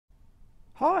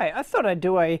Hi, I thought I'd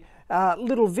do a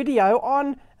little video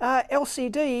on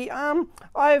LCD.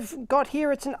 I've got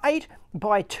here, it's an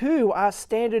 8x2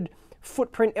 standard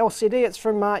footprint LCD. It's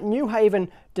from Newhaven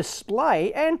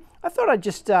Display, and I thought I'd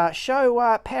just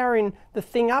show powering the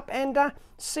thing up and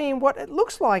seeing what it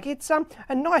looks like. It's a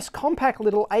nice compact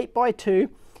little 8x2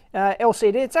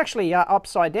 LCD. It's actually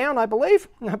upside down, I believe.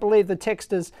 I believe the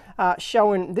text is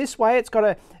shown this way. It's got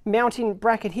a mounting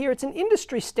bracket here. It's an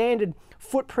industry standard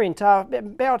footprint,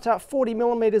 about 40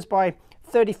 millimeters by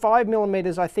 35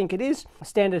 millimeters, I think it is.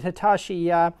 Standard Hitachi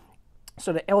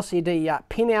sort of LCD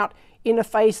pinout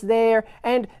interface there.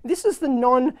 And this is the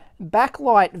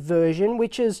non-backlight version,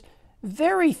 which is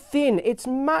very thin. It's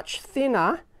much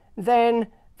thinner than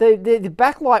the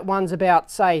backlight one's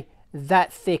about, say,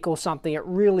 that thick or something. It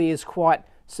really is quite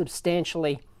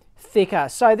substantially thicker.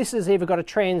 So this has either got a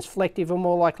transflective or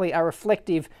more likely a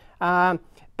reflective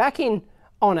backing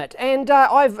on it. And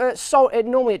I've soldered,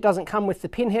 normally it doesn't come with the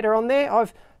pin header on there.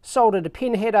 I've soldered a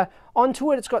pin header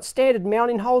onto it. It's got standard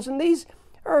mounting holes, and these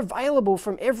are available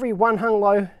from every one hung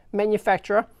low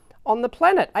manufacturer on the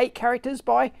planet. 8 characters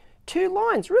by 2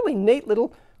 lines. Really neat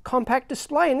little compact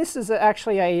display. And this is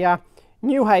actually a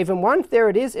Newhaven one. There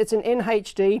it is. It's an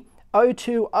NHD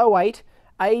 0208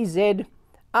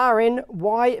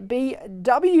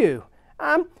 AZRNYBW.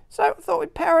 So I thought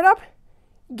we'd power it up,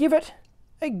 give it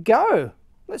a go.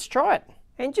 Let's try it.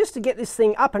 And just to get this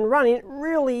thing up and running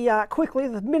really quickly,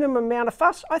 the minimum amount of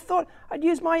fuss, I thought I'd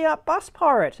use my Bus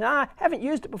Pirate. Haven't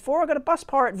used it before. I've got a Bus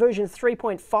Pirate version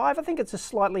 3.5. I think it's a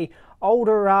slightly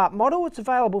older model. It's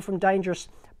available from Dangerous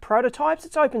Prototypes.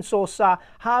 It's open source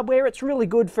hardware. It's really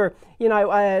good for, you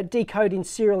know, decoding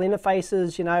serial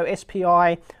interfaces, you know,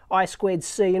 SPI,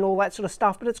 I2C and all that sort of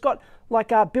stuff. But it's got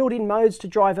like built-in modes to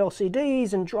drive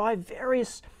LCDs and drive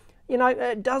various, you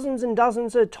know, dozens and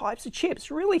dozens of types of chips.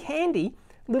 Really handy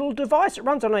little device. It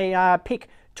runs on a PIC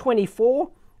 24.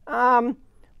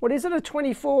 What is it? A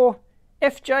 24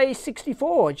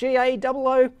 FJ64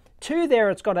 GA002 there.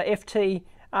 It's got a FT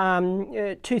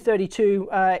 232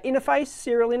 interface,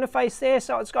 serial interface there.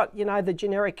 So it's got, you know, the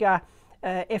generic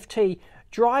FT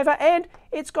driver, and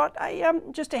it's got a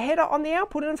just a header on the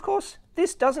output. And of course,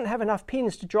 this doesn't have enough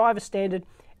pins to drive a standard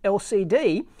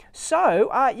LCD.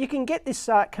 So you can get this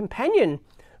companion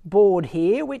board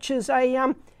here, which is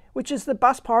the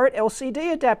Bus Pirate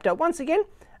LCD adapter. Once again,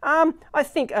 I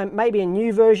think maybe a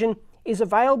new version is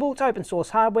available. It's open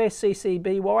source hardware, CC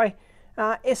BY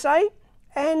SA,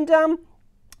 and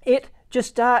it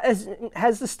just has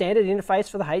the standard interface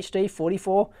for the HD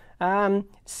 44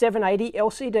 780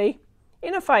 LCD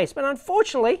interface. But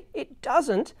unfortunately, it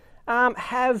doesn't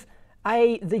have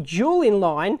the dual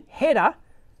inline header,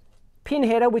 pin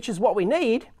header, which is what we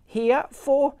need here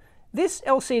for this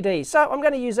LCD. So I'm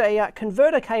going to use a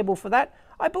converter cable for that.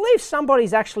 I believe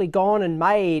somebody's actually gone and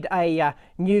made a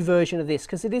new version of this,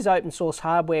 because it is open source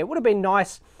hardware. It would have been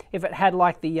nice if it had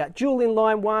like the dual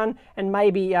inline one, and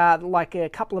maybe like a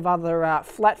couple of other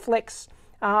flat flex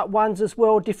ones as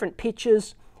well, different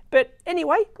pitches. But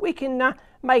anyway, we can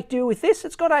make do with this.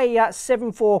 It's got a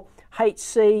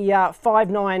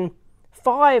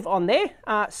 74HC595 on there,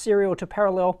 serial to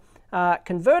parallel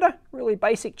converter. Really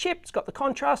basic chip. It's got the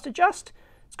contrast adjust.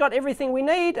 It's got everything we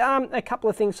need. A couple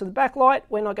of things for the backlight.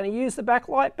 We're not going to use the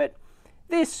backlight, but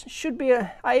this should be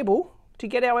able to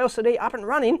get our LCD up and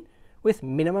running with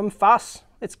minimum fuss.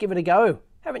 Let's give it a go.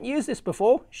 Haven't used this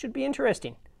before. Should be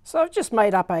interesting. So I've just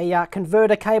made up a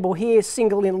converter cable here,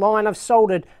 single in line. I've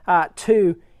soldered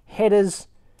 2 headers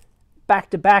back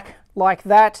to back like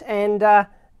that, and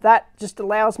that just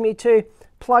allows me to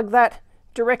plug that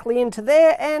directly into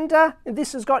there. And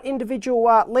this has got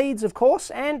individual leads, of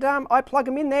course, and I plug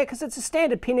them in there because it's a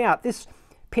standard pinout. This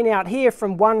pinout here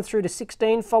from 1 through to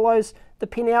 16 follows the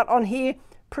pinout on here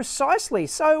precisely.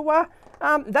 So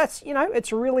that's, you know,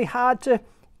 it's really hard to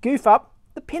goof up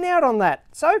the pinout on that.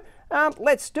 So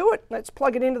let's do it. Let's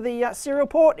plug it into the serial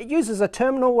port. It uses a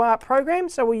terminal program,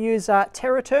 so we'll use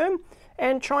TerraTerm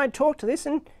and try and talk to this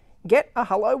and get a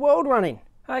Hello World running.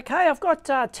 Okay, I've got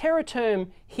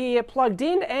TerraTerm here plugged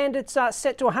in, and it's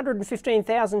set to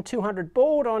 115,200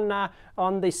 baud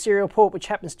on the serial port, which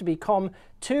happens to be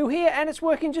COM2 here, and it's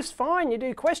working just fine. You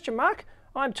do question mark,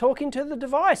 I'm talking to the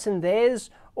device, and there's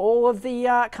all of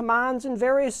the commands and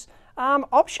various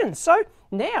options. So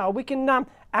now we can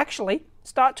actually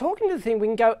start talking to the thing. We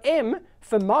can go M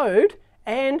for mode,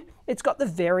 and it's got the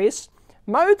various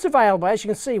modes available. As you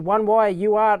can see, 1-wire,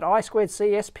 UART,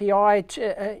 I2C, SPI,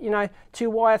 you know,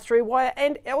 2-wire, 3-wire,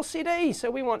 and LCD.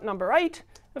 So we want number 8,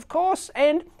 of course,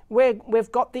 and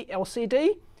we've got the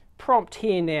LCD prompt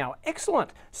here now.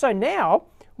 Excellent. So now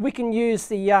we can use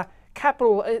the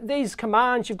these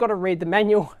commands, you've got to read the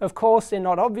manual, of course, they're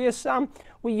not obvious.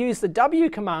 We use the W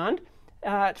command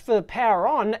for the power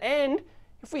on, and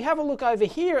if we have a look over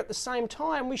here at the same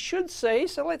time, we should see,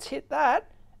 so let's hit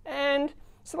that, and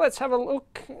so let's have a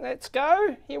look, let's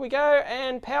go, here we go,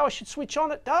 and power should switch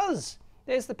on, it does.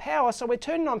 There's the power, so we're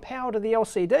turning on power to the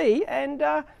LCD, and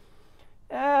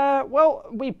well,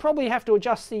 we probably have to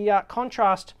adjust the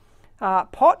contrast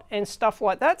pot and stuff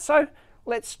like that, so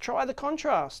let's try the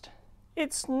contrast.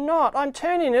 It's not, I'm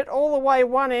turning it all the way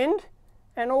one end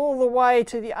and all the way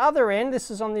to the other end,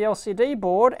 this is on the LCD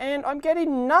board, and I'm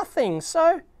getting nothing,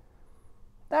 so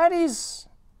that is,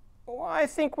 I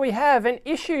think we have an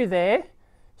issue there.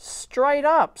 Straight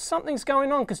up, something's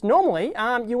going on, because normally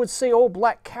you would see all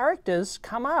black characters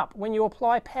come up when you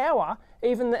apply power,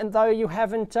 even though you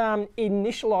haven't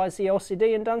initialized the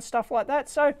LCD and done stuff like that.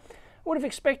 So I would have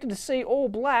expected to see all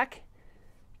black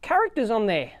characters on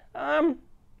there.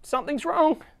 Something's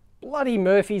wrong. Bloody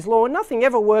Murphy's Law, nothing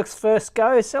ever works first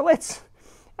go, so let's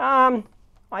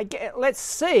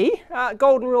see.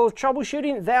 Golden rule of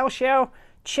troubleshooting, thou shalt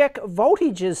check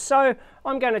voltages. So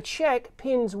I'm going to check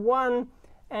pins 1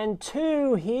 and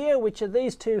 2 here, which are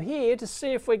these two here, to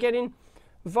see if we're getting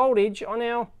voltage on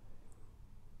our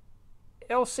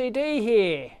LCD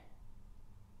here.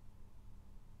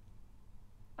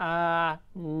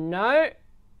 No,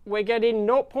 we're getting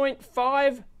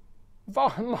 0.5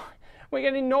 we're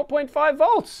getting 0.5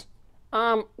 volts.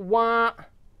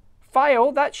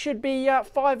 Fail, that should be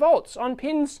 5 volts on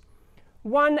pins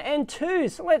 1 and 2.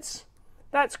 So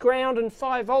that's ground and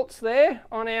 5 volts there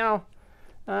on our,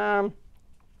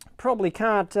 probably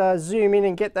can't zoom in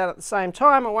and get that at the same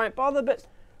time, I won't bother, but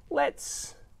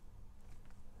let's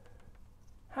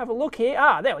have a look here.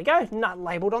 There we go, nut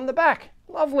labelled on the back.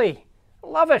 Lovely,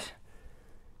 love it.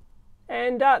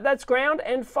 And that's ground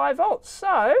and 5 volts.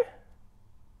 So,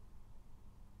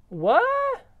 what?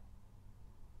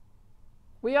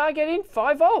 We are getting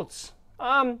 5 volts.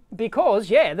 Because,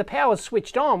 yeah, the power's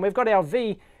switched on. We've got our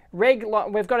V-reg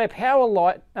light, we've got our power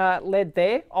light LED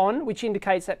there on, which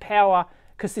indicates that power,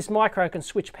 because this micro can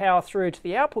switch power through to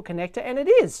the output connector, and it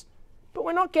is. But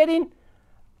we're not getting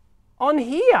on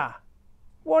here.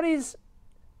 What is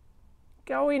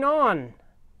going on?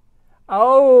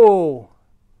 Oh,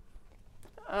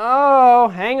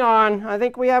 hang on. I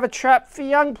think we have a trap for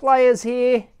young players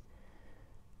here.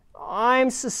 I'm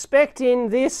suspecting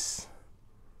this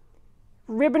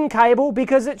ribbon cable,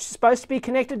 because it's supposed to be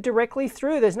connected directly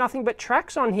through. There's nothing but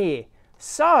tracks on here.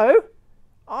 So,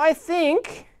 I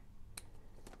think,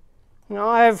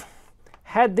 I've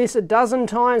had this a dozen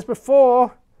times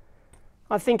before,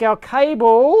 I think our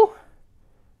cable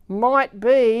might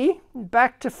be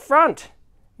back to front,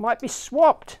 might be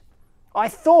swapped. I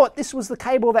thought this was the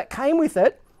cable that came with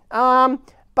it,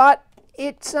 but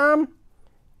it's,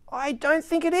 I don't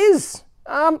think it is.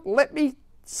 Let me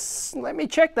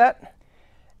check that.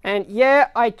 And yeah,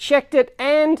 I checked it,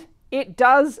 and it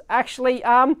does actually,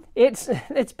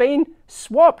 it's been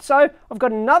swapped. So I've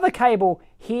got another cable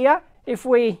here. If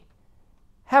we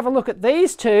have a look at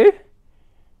these two,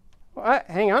 all right,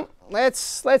 hang on,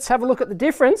 let's have a look at the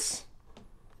difference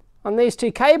on these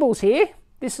two cables here.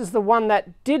 This is the one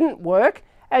that didn't work.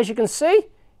 As you can see,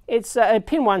 it's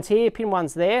pin 1's here, pin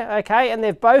 1's there, okay, and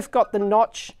they've both got the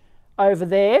notch over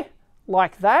there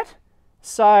like that.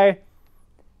 So,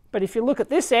 but if you look at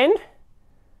this end,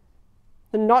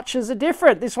 the notches are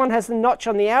different. This one has the notch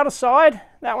on the outer side,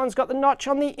 that one's got the notch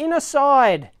on the inner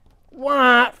side.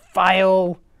 Wah,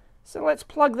 fail. So let's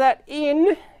plug that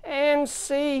in and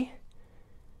see.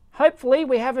 Hopefully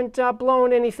we haven't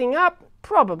blown anything up,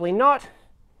 probably not.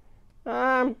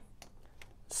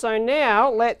 So now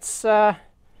let's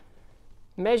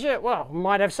measure, well, we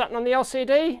might have something on the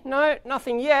LCD. No,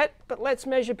 nothing yet, but let's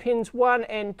measure pins 1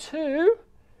 and 2.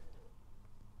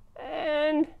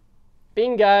 And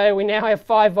bingo, we now have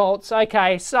 5 volts.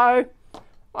 Okay, so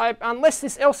unless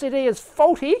this LCD is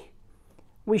faulty,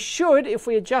 we should, if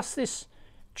we adjust this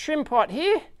trim pot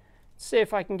here, see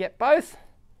if I can get both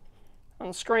on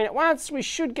the screen at once, we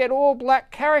should get all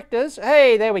black characters.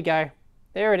 Hey, there we go.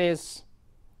 There it is.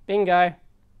 Bingo.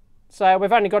 So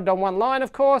we've only got it on one line,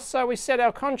 of course, so we set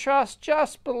our contrast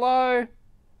just below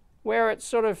where it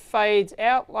sort of fades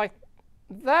out like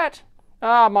that.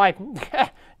 My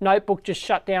notebook just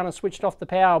shut down and switched off the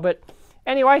power, but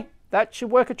anyway, that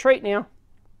should work a treat now.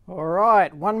 All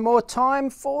right, one more time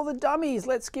for the dummies.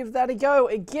 Let's give that a go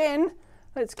again.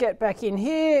 Let's get back in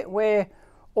here. We're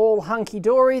all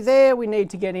hunky-dory there. We need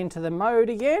to get into the mode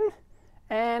again.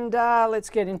 And let's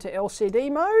get into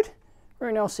LCD mode. We're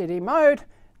in LCD mode.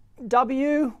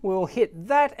 W, we'll hit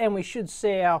that and we should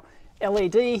see our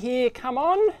LED here come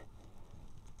on.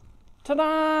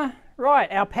 Ta-da!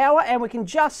 Right, our power, and we can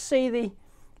just see the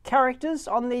characters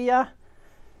on the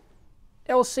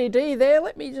LCD there.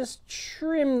 Let me just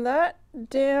trim that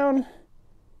down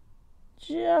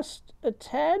just a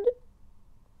tad.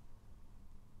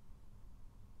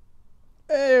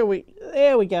 There we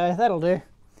go, that'll do.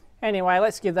 Anyway,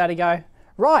 let's give that a go.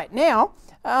 Right, now,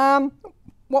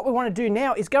 what we want to do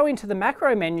now is go into the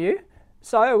macro menu.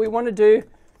 So we want to do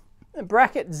a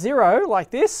bracket 0 like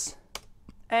this,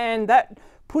 and that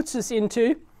puts us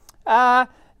into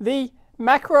the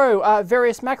macro,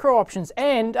 various macro options.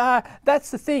 And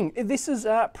that's the thing, this is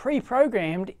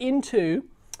pre-programmed into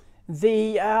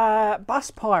the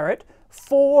Bus Pirate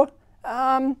for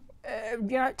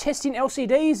you know, testing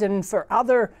LCDs and for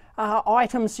other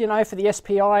items, you know, for the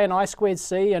SPI and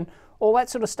I2C and all that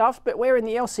sort of stuff. But we're in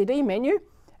the LCD menu,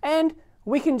 and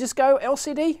we can just go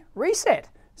LCD reset.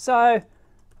 So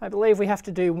I believe we have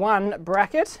to do one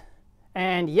bracket,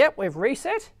 and yep, we've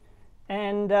reset.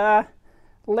 And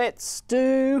let's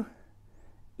do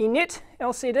init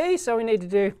LCD. So we need to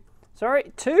do,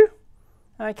 sorry, 2.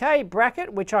 Okay,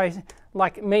 bracket, which I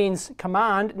like means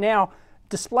command. Now,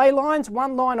 display lines,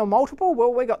 1 line or multiple.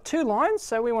 Well, we got 2 lines,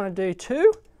 so we want to do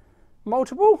 2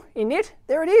 multiple init.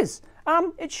 There it is.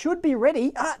 It should be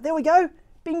ready. There we go.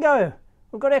 Bingo.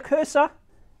 We've got our cursor.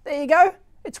 There you go.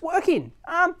 It's working.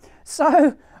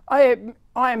 So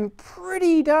I'm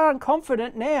pretty darn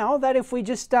confident now that if we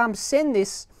just send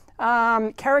this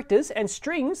characters and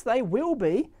strings, they will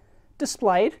be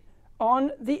displayed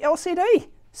on the LCD.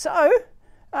 So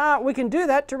we can do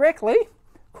that directly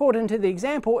according to the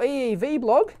example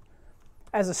EEVblog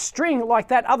as a string like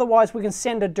that. Otherwise we can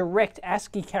send a direct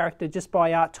ASCII character just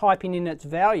by typing in its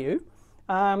value.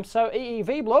 So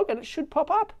EEVblog, and it should pop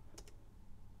up.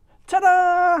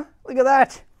 Ta-da! Look at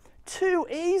that. Too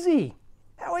easy.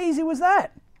 How easy was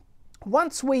that?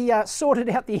 Once we sorted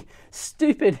out the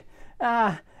stupid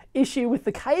issue with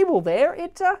the cable there,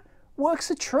 it works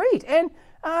a treat. And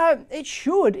it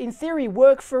should, in theory,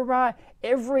 work for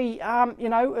every you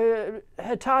know,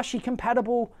 Hitachi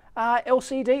compatible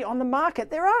LCD on the market.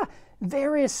 There are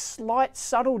various slight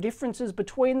subtle differences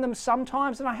between them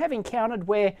sometimes, and I have encountered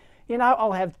where, you know,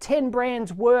 I'll have 10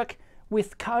 brands work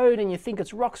with code and you think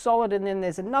it's rock solid, and then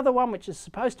there's another one which is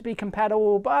supposed to be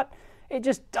compatible but it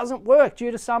just doesn't work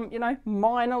due to some, you know,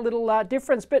 minor little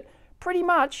difference. But pretty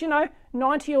much, you know,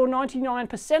 90 or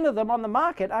 99% of them on the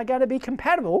market are going to be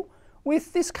compatible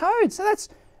with this code. So that's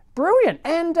brilliant.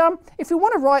 And if we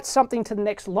want to write something to the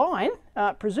next line,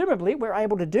 presumably we're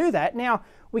able to do that. Now,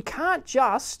 we can't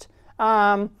just,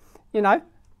 you know,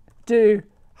 do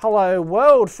hello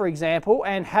world, for example,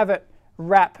 and have it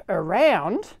wrap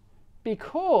around,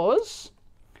 because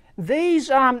these,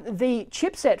 the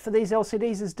chipset for these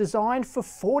LCDs is designed for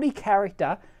 40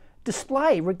 character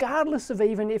display, regardless of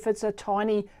even if it's a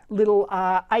tiny little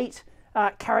 8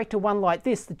 character one like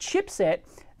this. The chipset,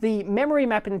 the memory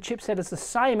map in the chipset is the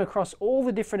same across all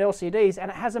the different LCDs, and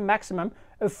it has a maximum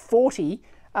of 40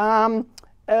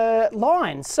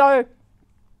 lines. So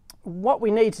what we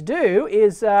need to do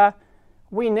is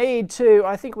we need to,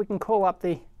 I think we can call up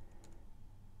the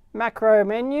macro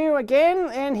menu again,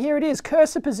 and here it is,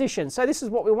 cursor position. So this is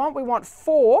what we want. We want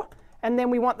 4, and then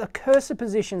we want the cursor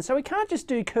position. So we can't just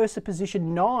do cursor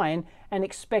position 9 and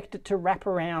expect it to wrap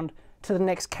around to the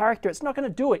next character. It's not going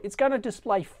to do it. It's going to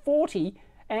display 40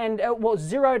 and well,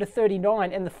 0 to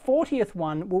 39, and the 40th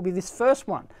one will be this first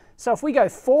one. So if we go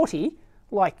 40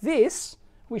 like this,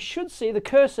 we should see the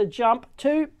cursor jump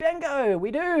to bingo.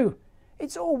 We do.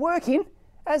 It's all working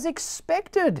as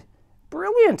expected.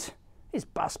 Brilliant. This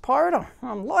Bus Pirate,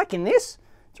 I'm liking this.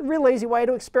 It's a real easy way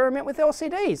to experiment with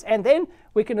LCDs. And then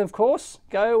we can, of course,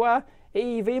 go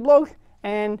EEVblog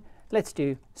and let's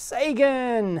do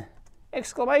Sagan!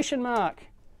 Exclamation mark.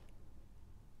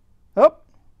 Oh,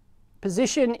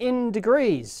 position in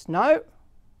degrees. No.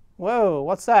 Whoa,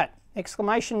 what's that?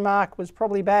 Exclamation mark was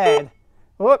probably bad.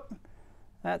 Whoop,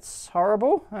 that's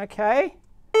horrible. Okay.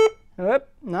 Whoop,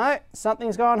 no,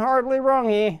 something's gone horribly wrong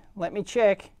here. Let me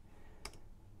check.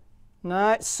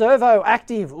 No, servo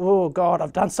active. Oh God,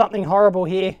 I've done something horrible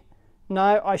here.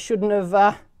 No, I shouldn't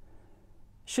have,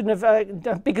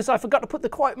 because I forgot to put the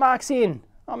quote marks in.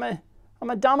 I'm a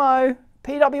dumbo.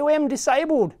 PWM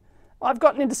disabled. I've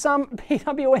gotten into some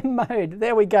PWM mode.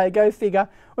 There we go, go figure.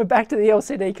 We're back to the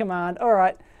LCD command. All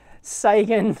right,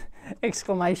 Sagan,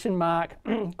 exclamation mark,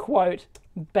 quote,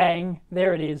 bang,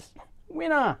 there it is.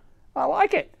 Winner, I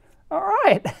like it. All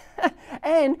right,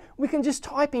 and we can just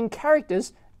type in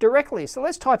characters directly. So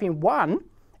let's type in 1,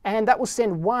 and that will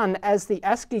send 1 as the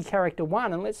ASCII character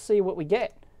 1, and let's see what we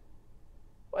get.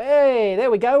 Hey,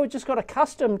 there we go. We've just got a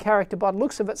custom character by the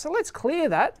looks of it. So let's clear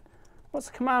that. What's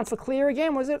the command for clear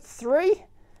again? Was it 3?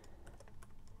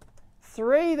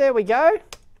 3, there we go.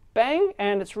 Bang,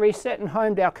 and it's reset and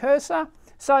homed our cursor.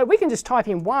 So we can just type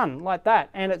in 1 like that,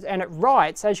 and it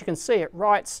writes, as you can see, it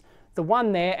writes the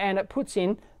 1 there, and it puts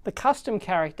in the custom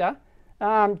character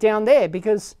down there,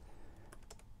 because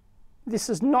this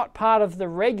is not part of the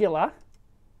regular.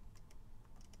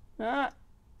 No,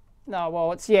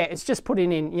 well, it's just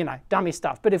putting in, you know, dummy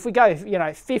stuff. But if we go, you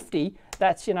know, 50,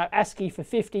 that's, you know, ASCII for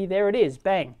 50, there it is,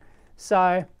 bang.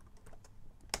 So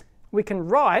we can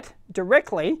write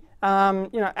directly, you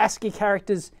know, ASCII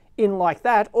characters in like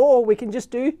that, or we can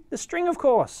just do the string, of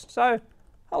course. So,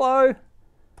 hello,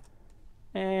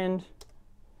 and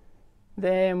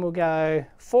then we'll go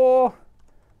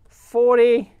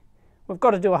 440. We've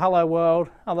got to do a hello world,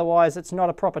 otherwise it's not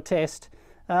a proper test.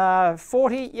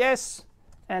 40, yes,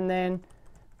 and then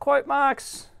quote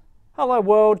marks, hello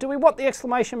world. Do we want the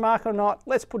exclamation mark or not?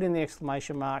 Let's put in the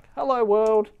exclamation mark. Hello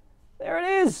world. There it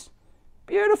is.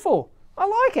 Beautiful. I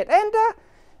like it. And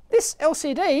this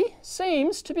LCD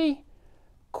seems to be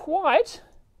quite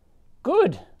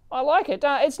good. I like it.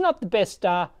 It's not the best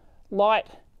light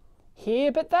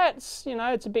here, but that's, you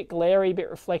know, it's a bit glary, a bit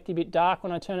reflective, a bit dark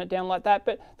when I turn it down like that.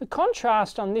 But the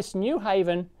contrast on this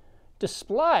Newhaven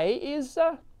display is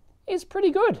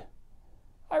pretty good.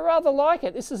 I rather like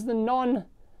it. This is the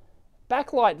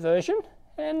non-backlight version,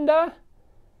 and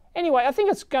anyway, I think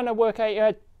it's going to work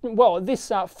well,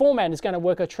 this format is going to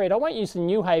work a treat. I won't use the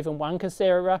Newhaven one because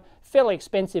they're fairly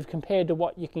expensive compared to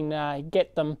what you can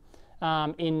get them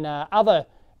in other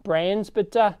brands,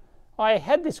 but I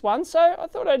had this one, so I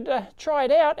thought I'd try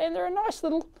it out, and they're a nice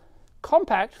little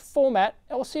compact format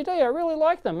LCD. I really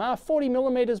like them.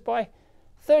 40mm by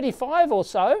 35 or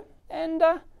so, and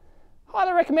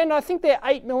highly recommend. I think they're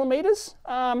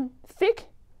 8mm thick,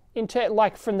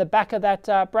 like from the back of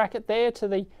that bracket there to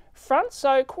the front,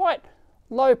 so quite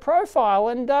low profile,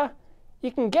 and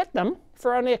you can get them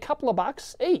for only a couple of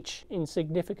bucks each in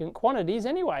significant quantities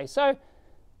anyway. So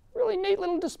really neat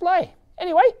little display.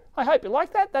 Anyway, I hope you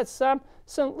like that. That's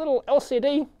some little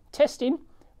LCD testing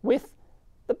with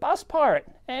the Bus Pirate.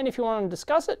 And if you want to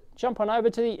discuss it, jump on over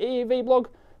to the EEVblog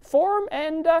forum,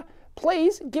 and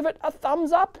please give it a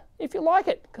thumbs up if you like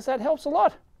it, because that helps a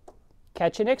lot.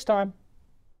 Catch you next time.